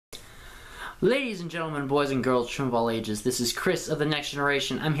Ladies and gentlemen, boys and girls from all ages, this is Chris of the Next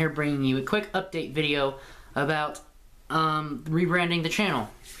Generation. I'm here bringing you a quick update video about rebranding the channel.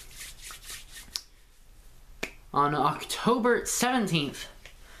 On October 17th,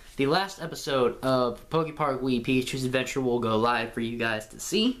 the last episode of PokePark Wii Pikachu's Adventure will go live for you guys to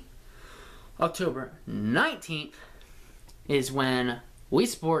see. October 19th is when Wii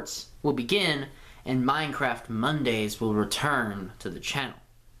Sports will begin and Minecraft Mondays will return to the channel.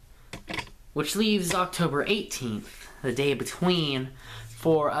 Which leaves October 18th, the day between,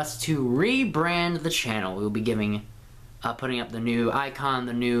 for us to rebrand the channel. We'll be putting up the new icon,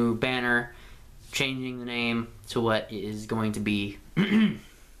 the new banner, changing the name to what is going to be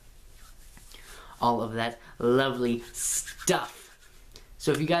all of that lovely stuff.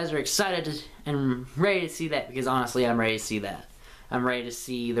 So if you guys are excited and ready to see that, because honestly I'm ready to see that. I'm ready to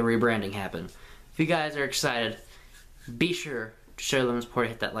see the rebranding happen. If you guys are excited, be sure to show them support,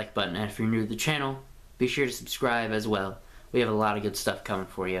 hit that like button, and if you're new to the channel, be sure to subscribe as well. We have a lot of good stuff coming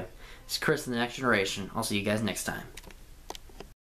for you. It's Chris in the Next Generation. I'll see you guys next time.